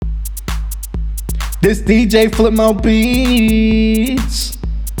This DJ Flipmo Beats.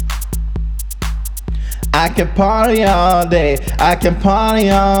 I can party all day, I can party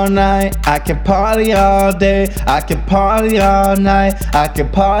all night, I can party all day, I can party all night, I can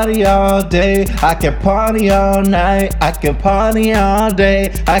party all day, I can party all night, I can party all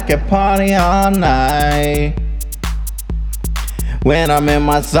day, I can party all night. When I'm in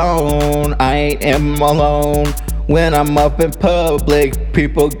my zone, I ain't alone. When I'm up in public,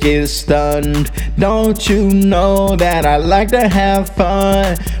 people get stunned. Don't you know that I like to have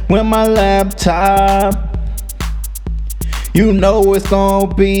fun with my laptop? You know it's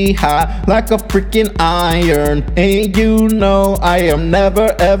gonna be hot like a freaking iron. And you know I am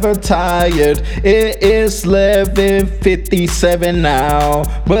never ever tired. It is 11:57 now,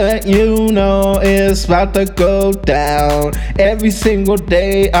 but you know it's about to go down. Every single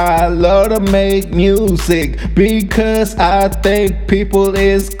day I love to make music because I think people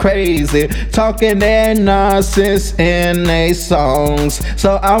is crazy, talking that nonsense in their songs.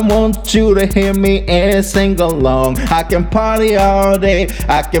 So I want you to hear me and sing along. I can party all day,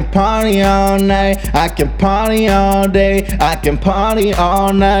 I can party all night, I can party all day, I can party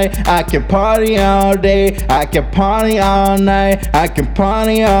all night, I can party all day, I can party all night, I can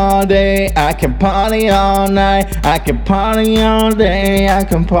party all day, I can party all night, I can party all day, I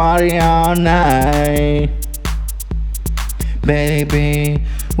can party all night. Baby,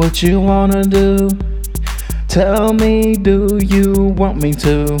 what you wanna do? Tell me, do you want me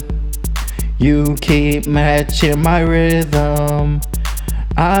to? You keep matching my rhythm,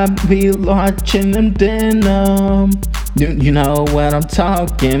 I be watching them denim. You know what I'm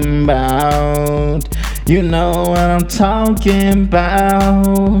talking about. You know what I'm talking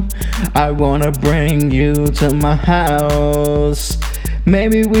about. I wanna bring you to my house.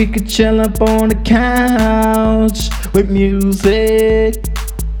 Maybe we could chill up on the couch with music.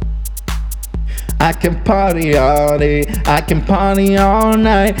 I can party all day, I can party all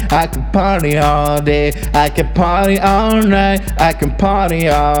night, I can party all day, I can party all night, I can party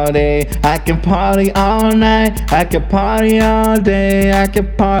all day, I can party all night, I can party all day, I can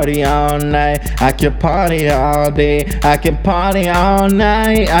party all night, I can party all day, I can party all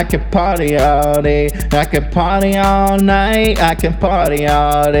night, I can party all day, I can party all night, I can party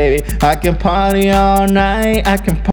all day, I can party all night, I can